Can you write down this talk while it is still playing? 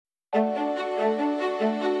This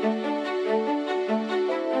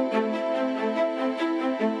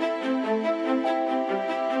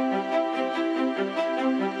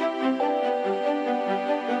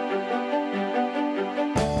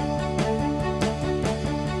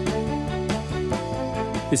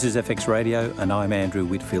is FX Radio and I'm Andrew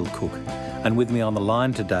Whitfield Cook. And with me on the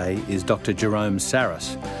line today is Dr. Jerome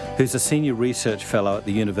Sarris, who's a Senior Research Fellow at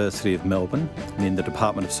the University of Melbourne in the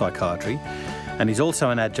Department of Psychiatry. And he's also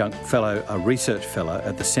an Adjunct Fellow, a Research Fellow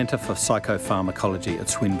at the Centre for Psychopharmacology at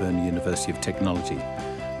Swinburne University of Technology.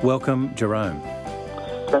 Welcome, Jerome.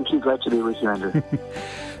 Thank you. Great to be with you, Andrew.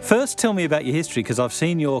 First, tell me about your history, because I've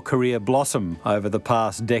seen your career blossom over the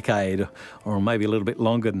past decade, or maybe a little bit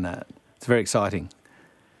longer than that. It's very exciting.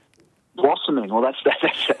 Blossoming. Well, that's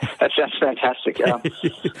fantastic.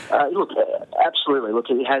 Absolutely. Look,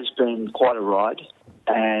 it has been quite a ride,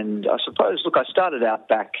 and I suppose, I started out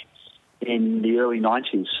back in the early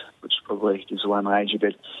 90s, which probably gives away my age a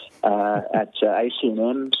bit, at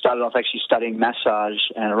ACNM. Started off actually studying massage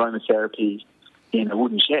and aromatherapy in a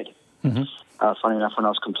wooden shed. Mm-hmm. Funny enough, when I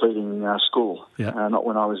was completing school, not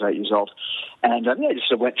when I was 8 years old. And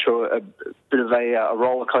just went through a bit of a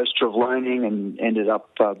roller coaster of learning, and ended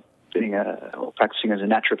up practicing as a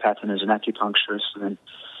naturopath and as an acupuncturist, and then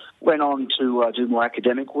went on to do more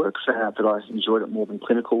academic work. Found out that I enjoyed it more than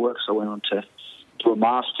clinical work, so I went on to do a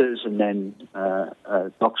master's and then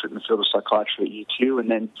a doctorate in the field of psychiatry at UQ,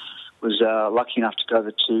 and then was lucky enough to go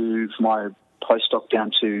over for my postdoc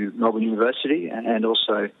down to Melbourne University, and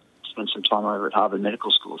also spent some time over at Harvard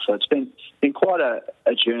Medical School. So it's been quite a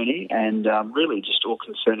journey, and really just all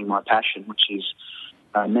concerning my passion, which is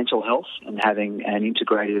mental health, and having an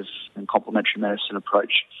integrative and complementary medicine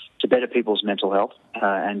approach to better people's mental health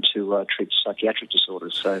and to treat psychiatric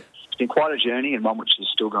disorders. So it's been quite a journey, and one which is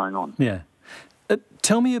still going on. Yeah.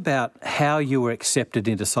 Tell me about how you were accepted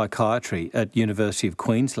into psychiatry at University of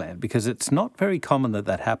Queensland, because it's not very common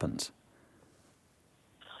that happens.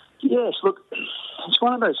 Yes, look, it's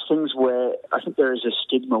one of those things where I think there is a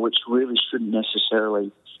stigma which really shouldn't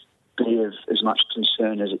necessarily be of as much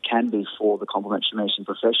concern as it can be for the complementary medicine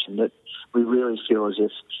profession, that we really feel as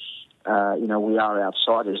if, we are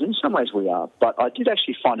outsiders. In some ways we are, but I did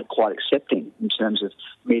actually find it quite accepting in terms of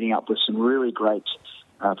meeting up with some really great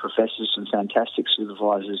professors, some fantastic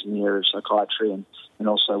supervisors in the area of psychiatry, and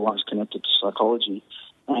also ones connected to psychology.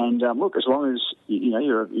 And look, as long as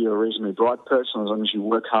you're a reasonably bright person, as long as you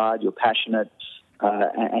work hard, you're passionate,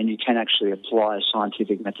 and you can actually apply a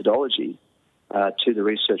scientific methodology to the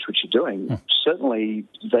research which you're doing, certainly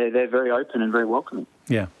they're very open and very welcoming.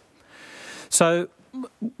 Yeah. So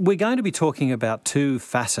we're going to be talking about two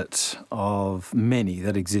facets of many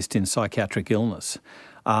that exist in psychiatric illness,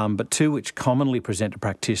 but two which commonly present to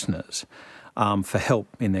practitioners for help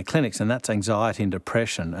in their clinics, and that's anxiety and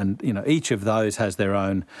depression. And each of those has their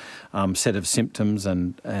own set of symptoms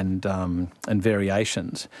and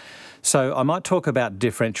variations. So I might talk about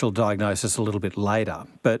differential diagnosis a little bit later,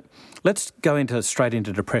 but let's go straight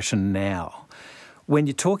into depression now. When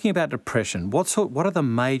you're talking about depression, what are the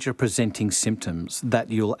major presenting symptoms that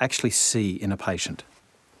you'll actually see in a patient?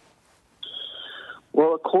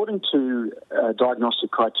 Well, according to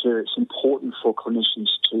diagnostic criteria, it's important for clinicians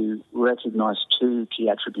to recognise two key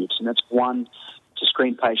attributes, and that's one, to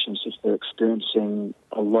screen patients if they're experiencing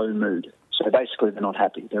a low mood. So basically they're not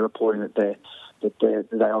happy. They're reporting that they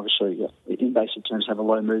obviously, in basic terms, have a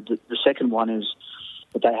low mood. The second one is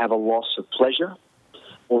that they have a loss of pleasure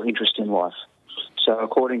or interest in life. So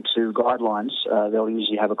according to guidelines, they'll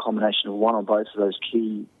usually have a combination of one or both of those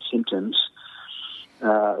key symptoms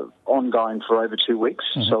ongoing for over 2 weeks.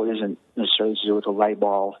 Mm-hmm. So it isn't necessarily to do with a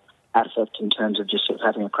labile affect in terms of just sort of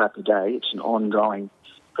having a crappy day. It's an ongoing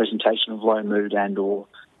presentation of low mood and or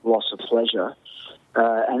loss of pleasure.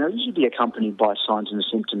 And it'll usually be accompanied by signs and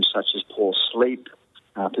symptoms such as poor sleep.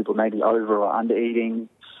 People may be over or under eating.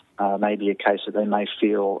 Maybe a case that they may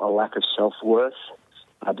feel a lack of self-worth,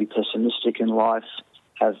 be pessimistic in life,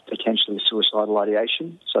 have potentially suicidal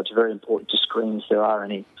ideation. So it's very important to screen if there are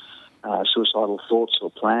any suicidal thoughts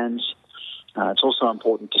or plans. It's also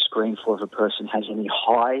important to screen for if a person has any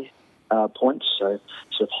high points, so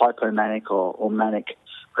sort of hypomanic or manic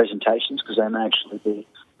presentations, because they may actually be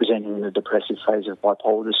presenting in the depressive phase of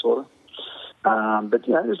bipolar disorder. But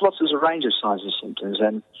there's a range of signs and symptoms,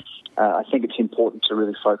 and I think it's important to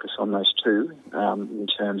really focus on those two in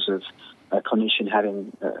terms of a clinician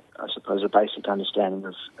having, I suppose, a basic understanding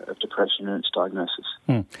of depression and its diagnosis.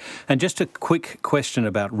 And just a quick question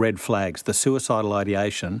about red flags, the suicidal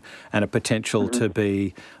ideation and a potential to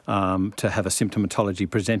have a symptomatology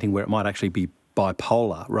presenting where it might actually be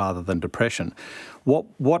bipolar rather than depression.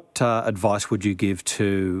 What advice would you give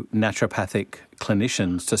to naturopathic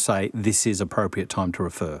clinicians to say this is appropriate time to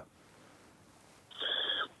refer?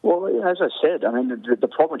 Well, as I said, I mean, the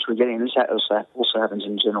problem which we're getting, and this also happens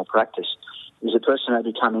in general practice, is a person may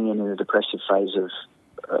be coming in a depressive phase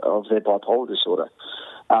of their bipolar disorder.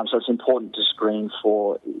 So it's important to screen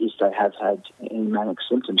for if they have had any manic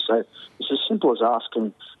symptoms. So it's as simple as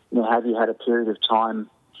asking, have you had a period of time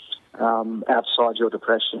outside your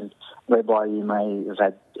depression whereby you may have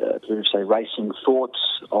had a period of, say, racing thoughts,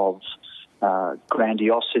 of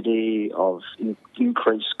grandiosity, of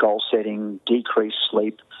increased goal setting, decreased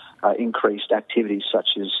sleep, increased activities such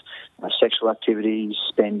as sexual activities,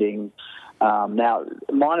 spending. Now,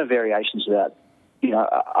 minor variations of that,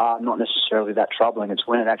 are not necessarily that troubling. It's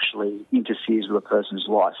when it actually interferes with a person's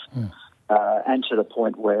life, and to the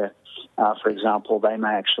point where, for example, they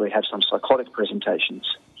may actually have some psychotic presentations,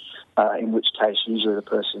 in which case usually the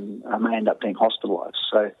person may end up being hospitalised.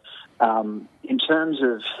 So in terms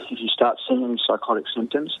of if you start seeing any psychotic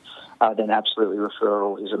symptoms, then absolutely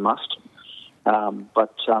referral is a must.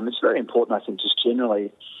 But it's very important, I think, just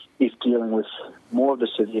generally, if dealing with more of the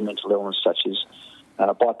severe mental illness such as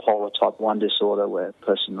bipolar type 1 disorder, where a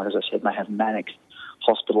person, as I said, may have manic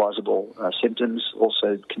hospitalisable symptoms,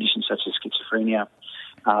 also conditions such as schizophrenia,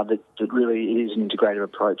 that really is an integrative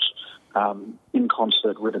approach in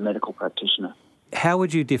concert with a medical practitioner. How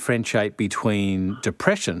would you differentiate between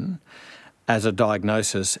depression as a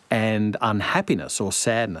diagnosis and unhappiness or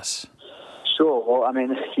sadness? Sure. Well, I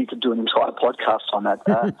mean, you could do an entire podcast on that.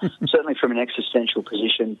 Certainly from an existential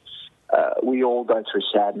position, we all go through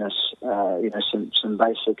sadness. Some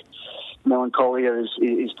basic melancholia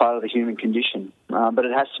is part of the human condition, but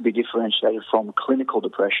it has to be differentiated from clinical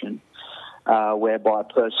depression, whereby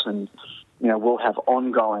a person, will have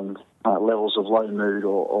ongoing levels of low mood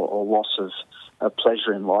or loss of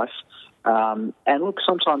pleasure in life. And look,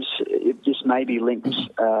 sometimes this may be linked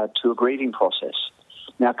to a grieving process.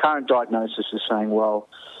 Now, current diagnosis is saying, or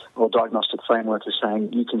diagnostic framework is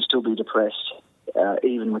saying you can still be depressed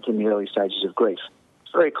even within the early stages of grief.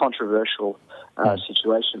 It's a very controversial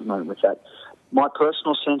situation at the moment with that. My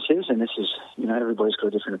personal sense is, and this is, everybody's got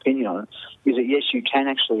a different opinion on it, is that yes, you can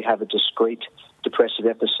actually have a discrete depressive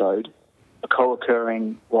episode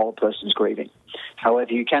co-occurring while a person's grieving.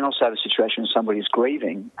 However, you can also have a situation where somebody is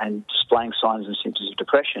grieving and displaying signs and symptoms of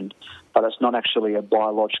depression, but it's not actually a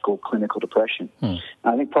biological clinical depression.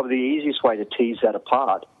 I think probably the easiest way to tease that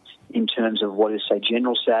apart in terms of what is, say,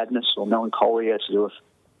 general sadness or melancholia to do with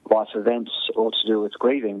life events or to do with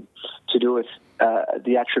grieving, to do with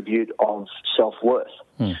the attribute of self-worth.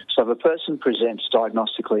 So if a person presents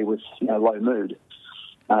diagnostically with low mood,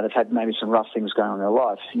 they've had maybe some rough things going on in their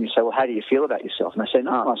life, and you say, well, how do you feel about yourself? And they say,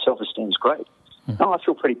 no, my self-esteem is great. No, I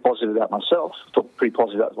feel pretty positive about myself, feel pretty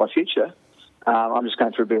positive about my future. I'm just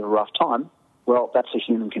going through a bit of a rough time. Well, that's a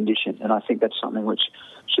human condition, and I think that's something which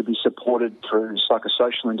should be supported through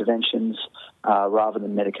psychosocial interventions rather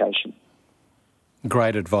than medication.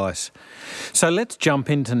 Great advice. So let's jump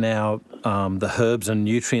into now the herbs and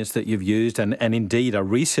nutrients that you've used and indeed are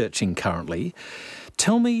researching currently.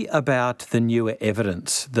 Tell me about the newer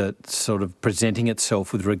evidence that's sort of presenting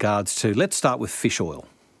itself with regards to, let's start with fish oil.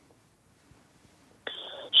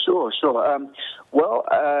 Sure.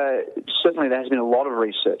 Certainly there has been a lot of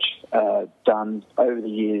research done over the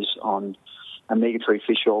years on omega-3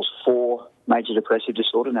 fish oils for major depressive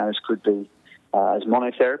disorder. Now, this could be as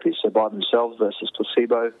monotherapies, so by themselves versus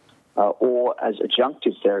placebo, or as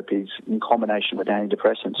adjunctive therapies in combination with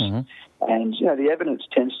antidepressants. And, the evidence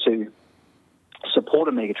tends to support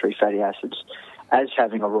omega-3 fatty acids as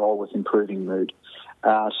having a role with improving mood,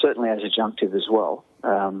 certainly as adjunctive as well.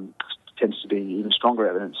 Tends to be even stronger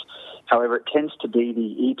evidence. However, it tends to be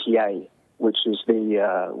the EPA, which is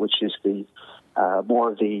the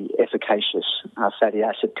more of the efficacious fatty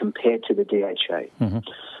acid compared to the DHA.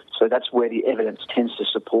 So that's where the evidence tends to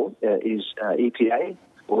support is EPA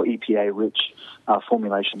or EPA-rich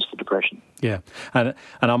formulations for depression. Yeah, and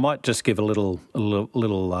I might just give a little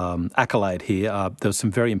accolade here. There's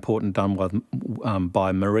some very important done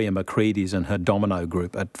by Maria Macreadis and her Domino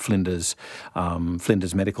group at Flinders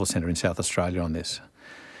Medical Centre in South Australia on this.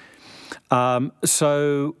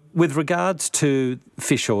 So, with regards to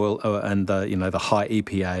fish oil and the high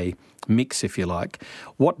EPA mix, if you like,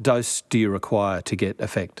 what dose do you require to get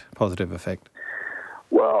positive effect?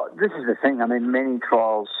 Well, this is the thing. I mean, many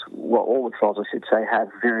trials, all the trials, I should say, have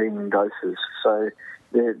varying doses. So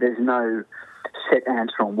there's no set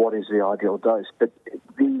answer on what is the ideal dose. But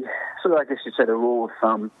the rule of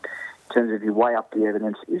thumb, in terms of you weigh up the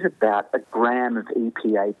evidence, is about 1 gram of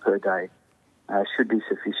EPA per day. should be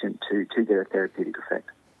sufficient to get a therapeutic effect.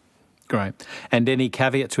 Great. And any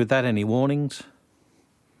caveats with that? Any warnings?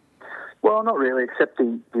 Well, not really, except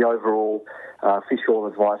the overall fish oil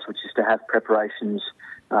advice, which is to have preparations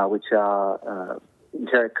which are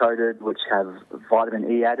enteric coated, which have vitamin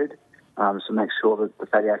E added, so make sure that the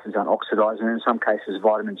fatty acids aren't oxidised, and in some cases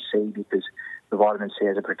vitamin C, because the vitamin C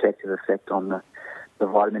has a protective effect on the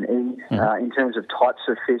vitamin E. In terms of types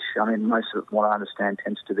of fish, I mean, most of what I understand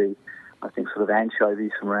tends to be, I think, sort of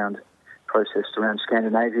anchovies from processed around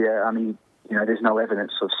Scandinavia. I mean, there's no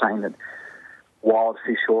evidence of saying that wild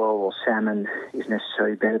fish oil or salmon is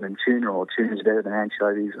necessarily better than tuna, or tuna is better than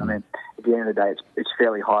anchovies. I mean, at the end of the day, it's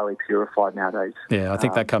fairly highly purified nowadays. Yeah, I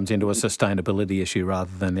think that comes into a sustainability issue rather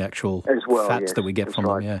than the actual fats that we get from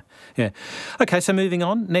them. Yeah. Okay, so moving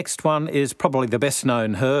on. Next one is probably the best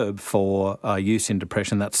known herb for use in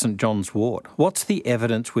depression. That's St John's wort. What's the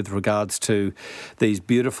evidence with regards to these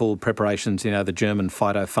beautiful preparations, the German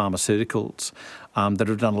phytopharmaceuticals that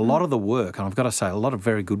have done a lot of the work, and I've got to say a lot of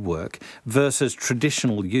very good work, versus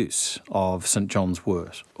traditional use of St John's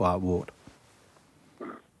wort?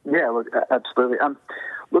 Yeah, look, absolutely.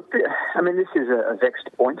 This is a vexed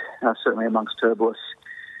point, certainly amongst herbalists.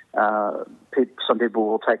 Some people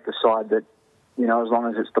will take the side that, as long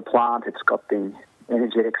as it's the plant, it's got the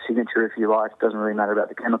energetic signature, if you like, it doesn't really matter about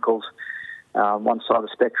the chemicals. One side of the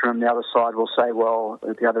spectrum. The other side will say,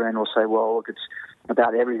 at the other end will say, look, it's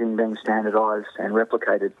about everything being standardised and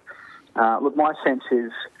replicated. Look, my sense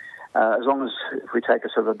is, as long as if we take a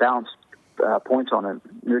sort of a balanced point on it,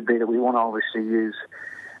 it would be that we want to obviously use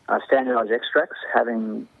standardised extracts,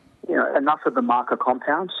 having enough of the marker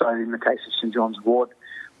compounds. So in the case of St John's wort,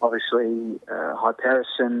 obviously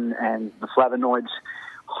hypericin and the flavonoids.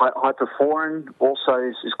 Hyperforin also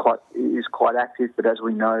is quite active, but as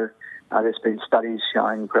we know, there's been studies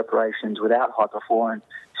showing preparations without hyperforin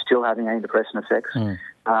still having antidepressant effects.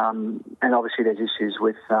 And obviously there's issues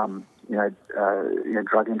with drug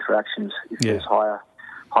interactions if there's higher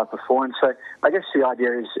hyperforin. So I guess the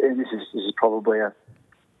idea is, and this is probably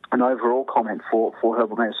an overall comment for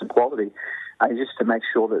herbal medicine quality, is just to make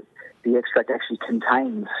sure that the extract actually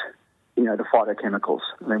contains the phytochemicals.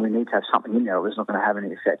 I mean, we need to have something in there or it's not going to have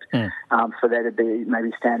any effect. For there to be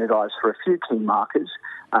maybe standardised for a few key markers,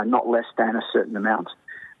 not less than a certain amount.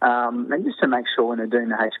 And just to make sure when they're doing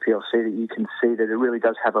the HPLC that you can see that it really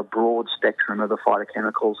does have a broad spectrum of the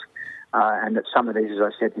phytochemicals, and that some of these, as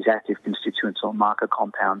I said, these active constituents or marker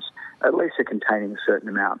compounds, at least are containing a certain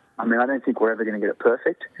amount. I mean, I don't think we're ever going to get it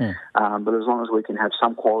perfect, but as long as we can have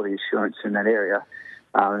some quality assurance in that area,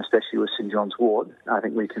 especially with St John's wort, I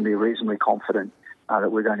think we can be reasonably confident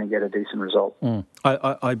that we're going to get a decent result.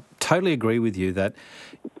 I totally agree with you that,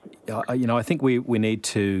 I think we need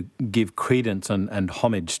to give credence and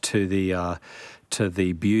homage to the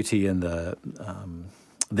beauty and the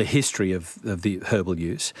history of the herbal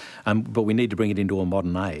use, but we need to bring it into a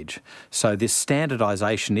modern age. So this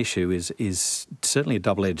standardisation issue is certainly a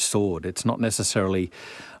double-edged sword. It's not necessarily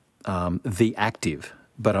the active,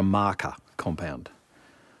 but a marker compound.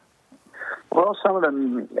 Well, some of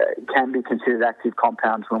them can be considered active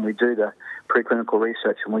compounds when we do the preclinical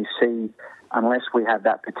research and we see, unless we have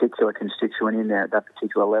that particular constituent in there at that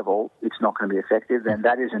particular level, it's not going to be effective, then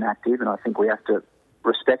that is inactive, and I think we have to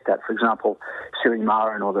respect that. For example,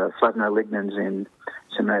 silymarin or the flavonolignans in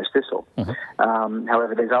Samaria's thistle.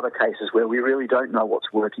 However, there's other cases where we really don't know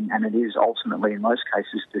what's working, and it is ultimately, in most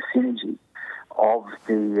cases, the synergy of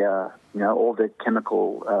the all the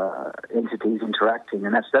chemical entities interacting,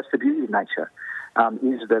 and that's the beauty of nature.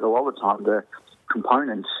 Is that a lot of the time the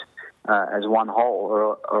components as one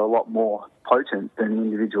whole are a lot more potent than the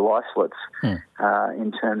individual isolates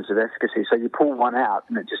in terms of efficacy. So you pull one out,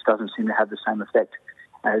 and it just doesn't seem to have the same effect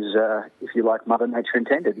as, if you like, Mother Nature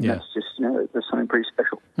intended. And that's just there's something pretty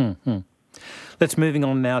special. Let's moving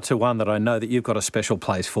on now to one that I know that you've got a special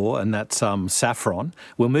place for, and that's saffron.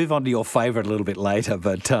 We'll move on to your favourite a little bit later,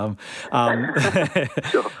 but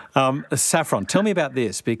saffron. Tell me about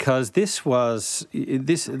this, because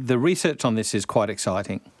the research on this is quite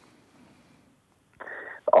exciting.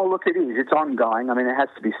 Oh, look, it is. It's ongoing. I mean, it has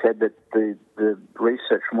to be said that the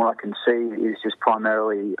research, from what I can see, is just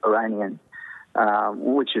primarily Iranian,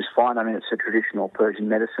 which is fine. I mean, it's a traditional Persian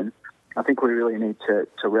medicine. I think we really need to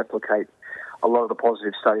replicate a lot of the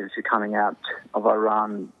positive studies that are coming out of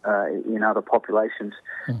Iran in other populations.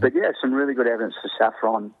 But yeah, some really good evidence for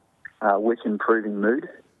saffron with improving mood.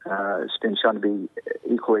 It's been shown to be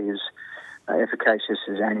equally as efficacious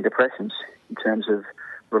as antidepressants in terms of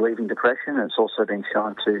relieving depression. It's also been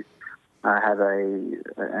shown to have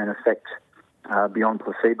an effect beyond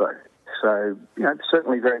placebo. So,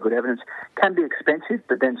 certainly very good evidence. Can be expensive,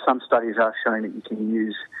 but then some studies are showing that you can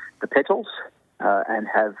use the petals and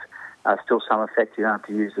have still some effect. You don't have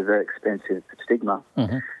to use the very expensive stigma.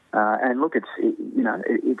 Mm-hmm. And look, it's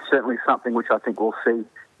certainly something which I think we'll see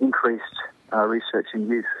increased research and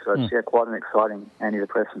use. So it's quite an exciting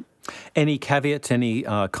antidepressant. Any caveats, any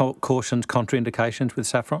cautions, contraindications with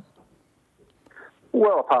saffron?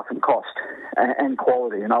 Well, apart from cost and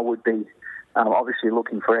quality, and I would be obviously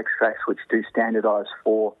looking for extracts which do standardise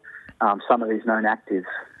for some of these known actives,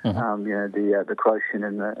 the crocin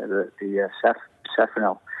and the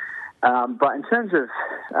safranel. But in terms of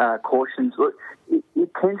cautions, look,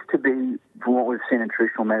 it tends to be, from what we've seen in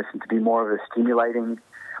traditional medicine, to be more of a stimulating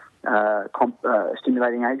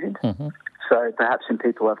agent. Mm-hmm. So perhaps in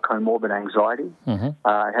people who have comorbid anxiety, it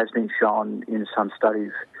has been shown in some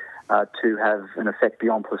studies to have an effect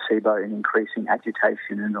beyond placebo in increasing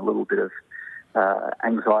agitation and a little bit of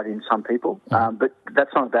anxiety in some people. But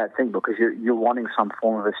that's not a bad thing because you're wanting some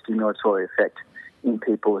form of a stimulatory effect in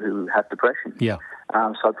people who have depression. Yeah.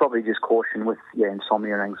 So I'd probably just caution with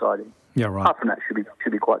insomnia and anxiety. Yeah, right. Apart from that,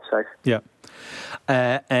 should be quite safe. Yeah.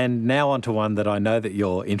 And now on to one that I know that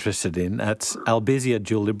you're interested in. That's Albizia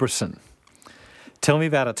julibrissin. Tell me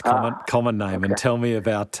about its common name and tell me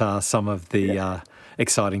about some of the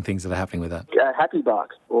exciting things that are happening with that. Happy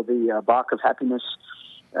bark, or the bark of happiness,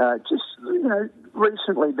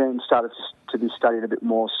 recently been started to be studied a bit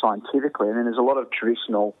more scientifically. I mean, there's a lot of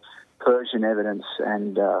traditional Persian evidence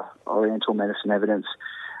and Oriental medicine evidence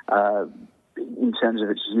in terms of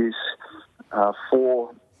its use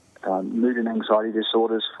for mood and anxiety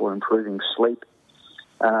disorders, for improving sleep.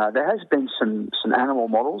 There has been some animal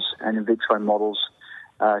models and in vitro models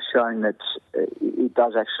showing that it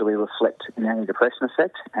does actually reflect an antidepressant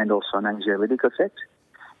effect and also an anxiolytic effect.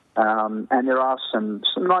 And there are some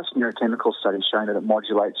nice neurochemical studies showing that it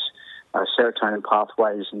modulates serotonin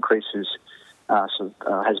pathways, increases,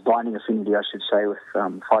 has binding affinity, I should say, with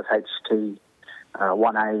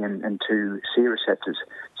 5-HT1A and 2C receptors.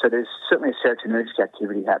 So there's certainly a serotonergic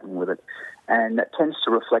activity happening with it. And that tends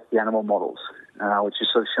to reflect the animal models, which is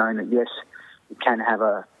sort of showing that, yes, it can have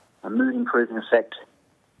a mood-improving effect,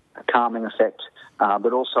 a calming effect,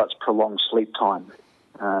 but also it's prolonged sleep time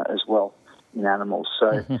as well in animals.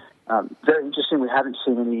 So very interesting. We haven't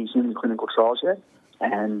seen any human clinical trials yet,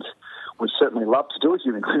 and we'd certainly love to do a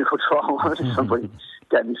human clinical trial on it if somebody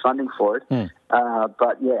gave me funding for it.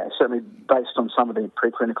 But yeah, certainly based on some of the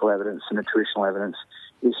preclinical evidence and the traditional evidence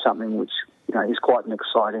is something which is quite an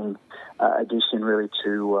exciting addition really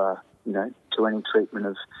to any treatment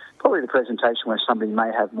of probably the presentation where somebody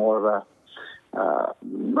may have more of a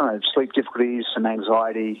sleep difficulties, some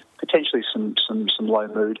anxiety, potentially some low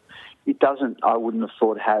mood. It doesn't, I wouldn't have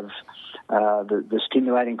thought, have the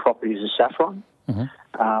stimulating properties of saffron.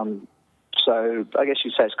 So I guess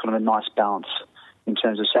you'd say it's kind of a nice balance in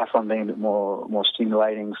terms of saffron being a bit more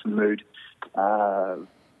stimulating for mood, the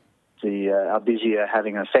Albizia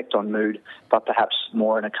having an effect on mood, but perhaps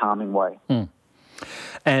more in a calming way.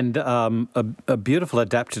 And a beautiful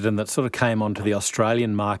adaptogen that sort of came onto the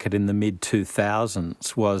Australian market in the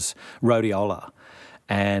mid-2000s was rhodiola.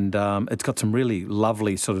 And it's got some really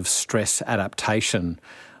lovely sort of stress adaptation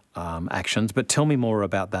actions. But tell me more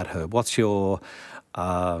about that herb. What's your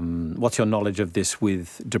knowledge of this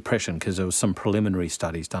with depression? Because there was some preliminary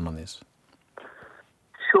studies done on this.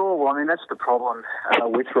 Sure. Well, I mean, that's the problem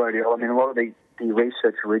with rhodiola. I mean, a lot of the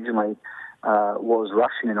research originally was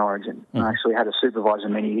Russian in origin. I actually had a supervisor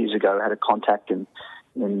many years ago who had a contact in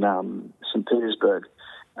St. Petersburg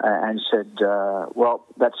and said, well,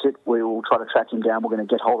 that's it. We will try to track him down. We're going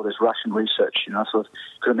to get hold of this Russian research. I sort of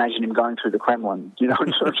could imagine him going through the Kremlin,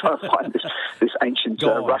 and sort of trying to find this ancient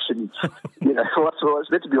Russian, well, it's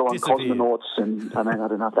meant to be all on cosmonauts. And I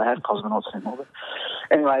don't know if they have cosmonauts anymore. But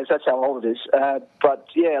anyways, that's how old it is. But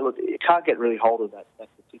yeah, look, you can't get really hold of that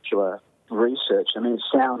particular research. I mean, it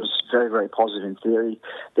sounds very, very positive in theory.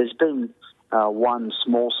 There's been one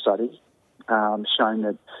small study showing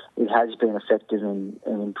that it has been effective in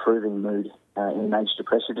improving mood in major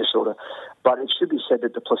depressive disorder, but it should be said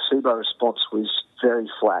that the placebo response was very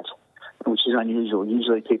flat, which is unusual.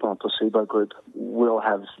 Usually people in a placebo group will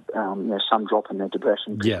have some drop in their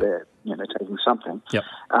depression because they're taking something. Yep.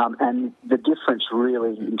 And the difference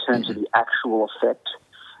really in terms of the actual effect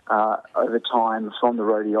over time from the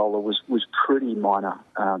rhodiola was pretty minor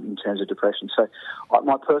in terms of depression. So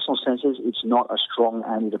my personal sense is it's not a strong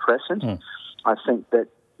antidepressant. I think that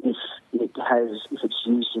if it's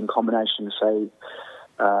used in combination, say,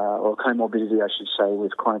 or comorbidity, I should say,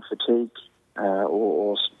 with chronic fatigue,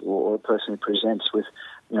 or a person who presents with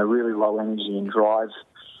really low energy and drive,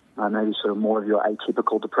 maybe sort of more of your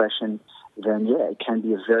atypical depression, then it can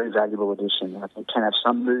be a very valuable addition. I think it can have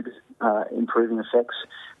some mood improving effects,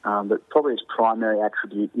 but probably its primary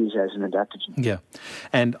attribute is as an adaptogen. Yeah,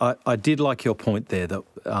 and I did like your point there that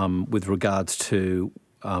with regards to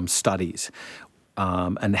studies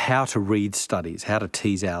and how to read studies, how to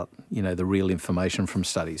tease out, the real information from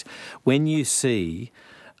studies. When you see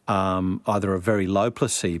either a very low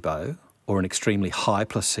placebo or an extremely high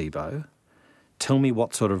placebo, tell me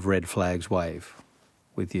what sort of red flags wave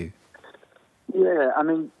with you. Yeah, I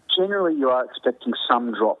mean, generally you are expecting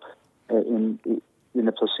some drop in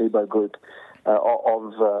the placebo group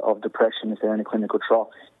of depression if they're in a clinical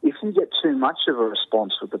trial. If you get too much of a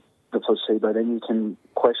response with the placebo, then you can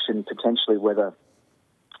question potentially whether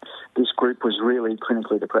this group was really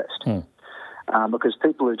clinically depressed. Because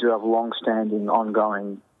people who do have long-standing,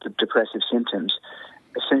 ongoing depressive symptoms,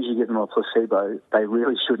 as soon as you give them a placebo, they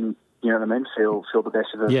really shouldn't, feel the best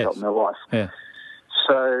of they've felt in their life. Yeah.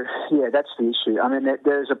 So, that's the issue. I mean,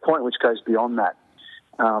 there's a point which goes beyond that,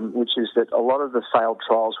 which is that a lot of the failed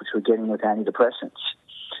trials which we're getting with antidepressants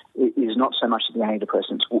is not so much that the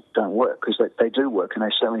antidepressants don't work, because they do work, and they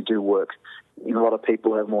certainly do work in a lot of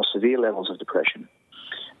people who have more severe levels of depression.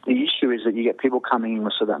 The issue is that you get people coming in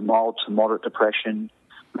with sort of that mild to moderate depression,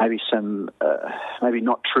 maybe some, maybe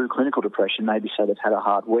not true clinical depression, maybe say they've had a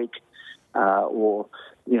hard week, or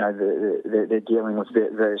they're dealing with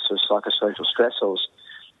various sort of psychosocial stressors,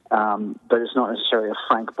 but it's not necessarily a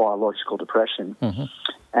frank biological depression. Mm-hmm.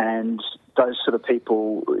 And those sort of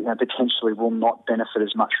people potentially will not benefit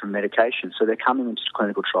as much from medication. So they're coming into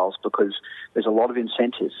clinical trials because there's a lot of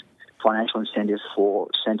incentive, financial incentive for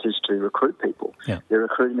centres to recruit people. Yeah. They're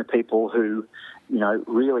recruiting the people who,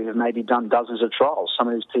 really have maybe done dozens of trials. Some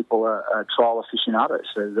of these people are trial aficionados,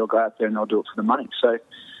 so they'll go out there and they'll do it for the money. So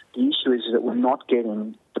the issue is that we're not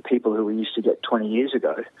getting the people who we used to get 20 years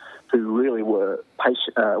ago, who really were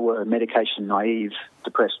medication-naive,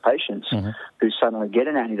 depressed patients, mm-hmm. who suddenly get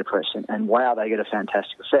an antidepressant and, wow, they get a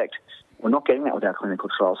fantastic effect. We're not getting that with our clinical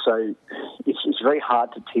trials. So it's very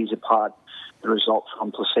hard to tease apart the results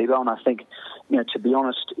from placebo. And I think, to be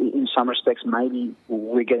honest, in some respects, maybe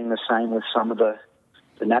we're getting the same with some of the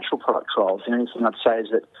natural product trials. The only thing I'd say is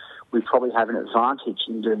that we probably have an advantage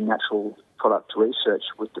in doing natural product research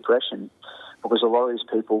with depression, because a lot of these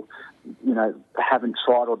people, haven't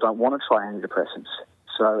tried or don't want to try antidepressants.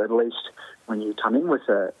 So at least when you come in with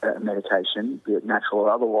a medication, be it natural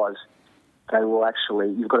or otherwise,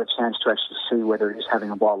 you've got a chance to actually see whether it is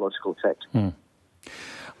having a biological effect.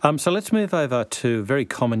 So let's move over to a very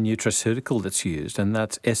common nutraceutical that's used, and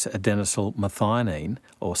that's S-adenosyl methionine,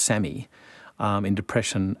 or SAMe, in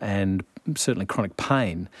depression and certainly chronic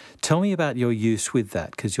pain. Tell me about your use with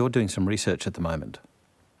that, because you're doing some research at the moment.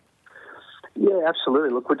 Yeah, absolutely.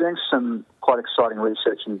 Look, we're doing some quite exciting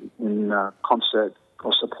research in concert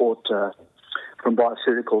or support from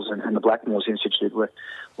Bioceuticals and the Blackmores Institute. We're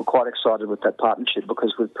quite excited with that partnership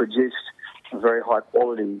because we've produced a very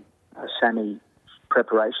high-quality SAMe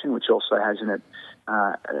preparation, which also has in it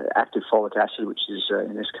active folic acid, which is,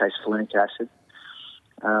 in this case, folinic acid.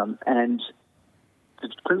 And the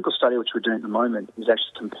clinical study which we're doing at the moment is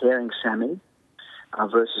actually comparing SAMe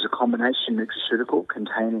versus a combination nutraceutical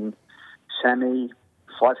containing SAMe,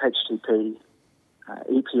 5-HTP,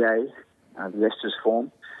 EPA, the esters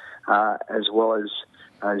form, as well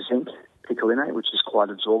as zinc picolinate, which is quite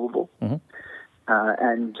absorbable, mm-hmm.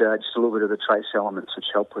 And just a little bit of the trace elements which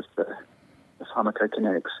help with the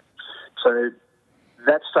pharmacokinetics. So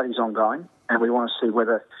that study's ongoing, and we want to see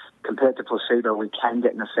whether, compared to placebo, we can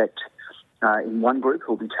get an effect in one group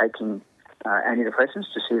who will be taking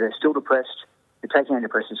antidepressants to see if they're still depressed. If they're taking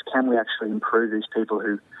antidepressants, can we actually improve these people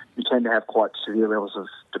who tend to have quite severe levels of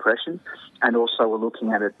depression? And also we're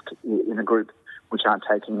looking at it in a group which aren't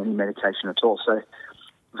taking any medication at all. So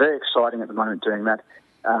very exciting at the moment doing that.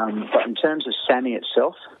 But in terms of SAMe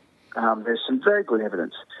itself, there's some very good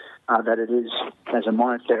evidence that it is, as a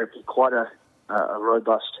monotherapy, quite a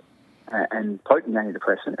robust and potent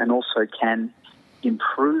antidepressant, and also can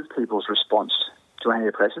improve people's response to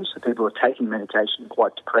antidepressants. So people who are taking medication,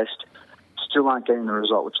 quite depressed, still aren't getting the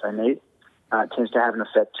result which they need. It tends to have an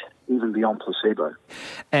effect even beyond placebo.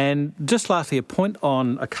 And just lastly, a point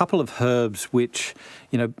on a couple of herbs which,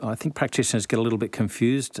 I think practitioners get a little bit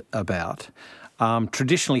confused about.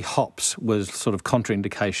 Traditionally, hops was sort of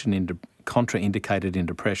contraindicated in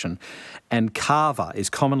depression, and kava is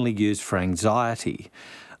commonly used for anxiety,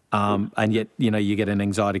 and yet, you get an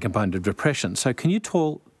anxiety component of depression. So can you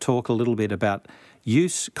talk a little bit about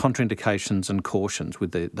use, contraindications and cautions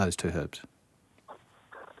with those two herbs?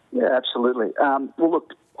 Yeah, absolutely. Well,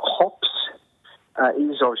 look, hops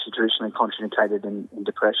is obviously traditionally contraindicated in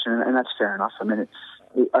depression, and that's fair enough. I mean,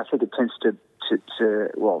 I think it tends to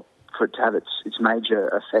for it to have its major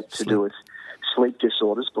effect to do with sleep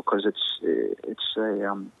disorders, because it's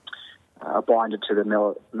a binder to the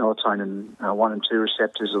melatonin 1 and 2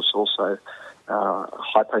 receptors. It's also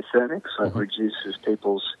hypothermic, so it reduces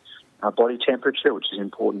people's body temperature, which is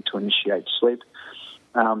important to initiate sleep.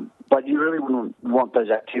 But you really wouldn't want those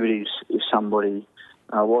activities if somebody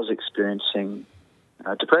was experiencing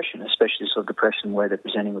depression, especially sort of depression where they're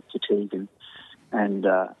presenting with fatigue and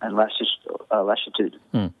lassitude.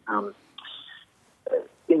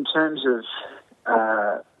 In terms of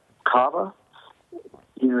kava,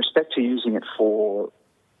 in respect to using it for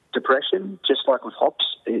depression, just like with hops,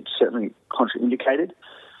 it's certainly contraindicated.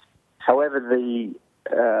 However,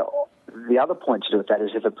 the other point to do with that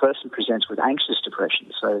is if a person presents with anxious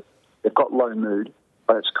depression, so they've got low mood,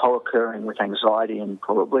 but it's co-occurring with anxiety, and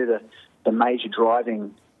probably the major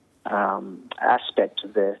driving aspect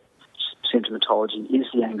of their symptomatology is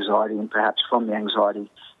the anxiety, and perhaps from the anxiety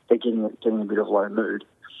they're getting a bit of low mood,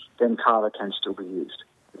 then kava can still be used.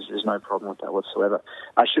 There's no problem with that whatsoever.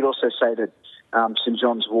 I should also say that St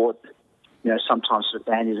John's wort, sometimes sort of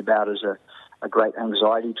bandied about as a great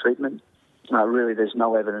anxiety treatment. Really, there's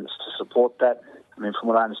no evidence to support that. I mean, from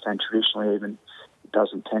what I understand, traditionally even, it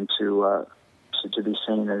doesn't tend to be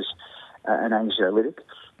seen as an anxiolytic.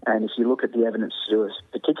 And if you look at the evidence to do with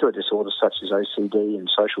particular disorders such as OCD and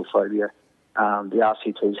social phobia, the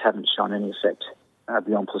RCTs haven't shown any effect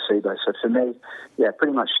beyond placebo. So for me,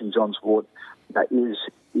 pretty much St John's wort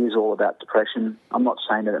is all about depression. I'm not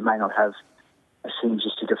saying that it may not have a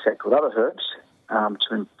synergistic effect with other herbs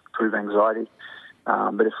to improve anxiety.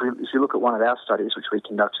 But if you look at one of our studies, which we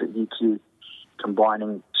conducted at UQ,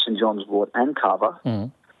 combining St John's wort and kava,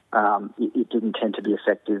 it didn't tend to be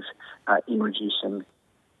effective in reducing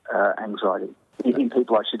anxiety in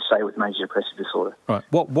people, I should say, with major depressive disorder. Right.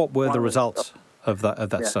 What were the results of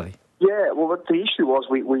that study? Yeah. Well, the issue was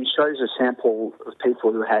we chose a sample of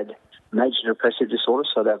people who had major depressive disorder,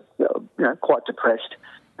 so they're quite depressed,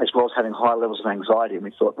 as well as having high levels of anxiety. And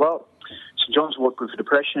we thought, well, St John's wort good for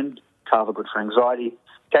depression, kava good for anxiety.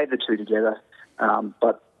 Gave the two together,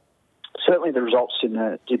 but certainly the results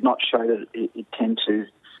did not show that it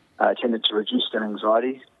tended to reduce their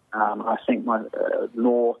anxiety. I think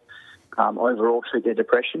nor overall treat their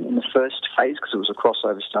depression in the first phase, because it was a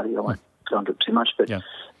crossover study. I won't go into it too much, but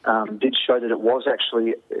did show that it was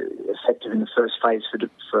actually effective in the first phase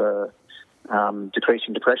for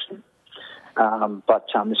decreasing depression. But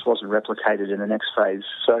this wasn't replicated in the next phase.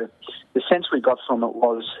 So the sense we got from it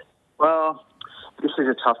was, well, this is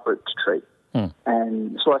a tough group to treat.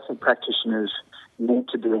 And so I think practitioners need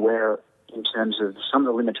to be aware in terms of some of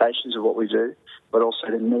the limitations of what we do, but also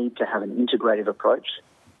the need to have an integrative approach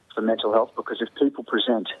for mental health, because if people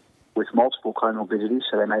present with multiple comorbidities,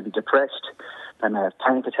 so they may be depressed, they may have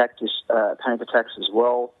panic attacks as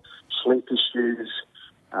well, sleep issues,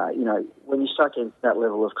 when you start getting that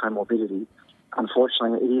level of comorbidity,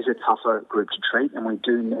 unfortunately, it is a tougher group to treat, and we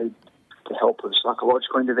do need the help of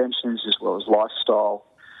psychological interventions as well as lifestyle,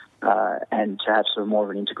 and to have sort of more of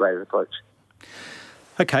an integrated approach.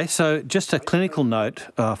 Okay, so just a clinical note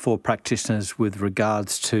for practitioners with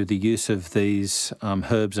regards to the use of these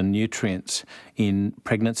herbs and nutrients in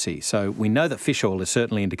pregnancy. So we know that fish oil is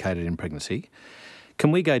certainly indicated in pregnancy.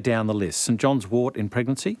 Can we go down the list? St John's wort in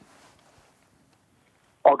pregnancy?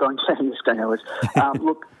 I'll go down the list.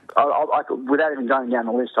 Look, without even going down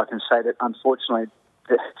the list, I can say that unfortunately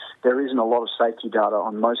there isn't a lot of safety data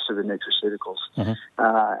on most of the nutraceuticals.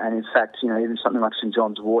 And in fact, even something like St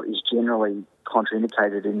John's wort is generally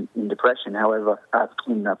contraindicated in depression, however,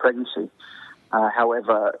 in pregnancy.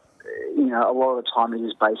 However, a lot of the time it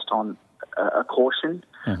is based on a caution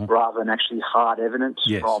rather than actually hard evidence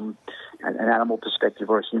from an animal perspective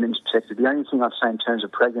or a human perspective. The only thing I'd say in terms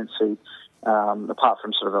of pregnancy, apart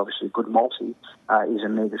from sort of obviously a good multi, is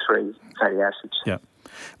omega-3 fatty acids. Yeah.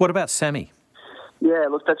 What about SAMe? Yeah,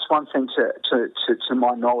 look, that's one thing to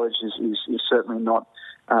my knowledge is certainly not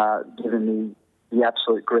given the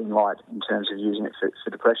absolute green light in terms of using it for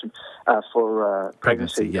depression, for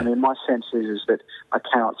pregnancy. Yeah. I mean, my sense is that I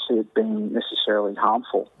cannot see it being necessarily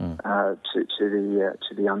harmful to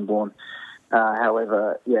the unborn.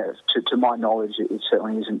 However, to my knowledge, it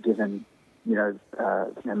certainly isn't given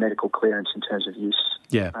medical clearance in terms of use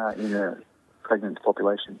in a pregnant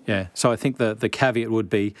population. Yeah, so I think the caveat would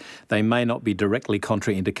be they may not be directly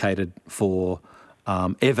contraindicated for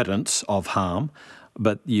evidence of harm,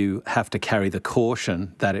 but you have to carry the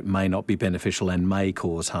caution that it may not be beneficial and may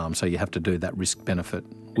cause harm, so you have to do that risk-benefit.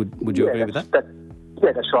 Would you agree with that?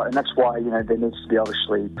 Yeah, that's right, and that's why there needs to be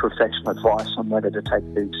obviously professional advice on whether to take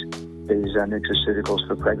these nutraceuticals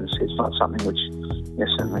for pregnancy. It's not something which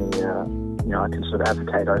certainly I can sort of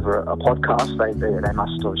advocate over a podcast. They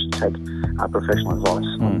must obviously take professional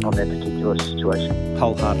advice on their particular situation.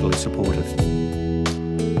 Wholeheartedly supportive.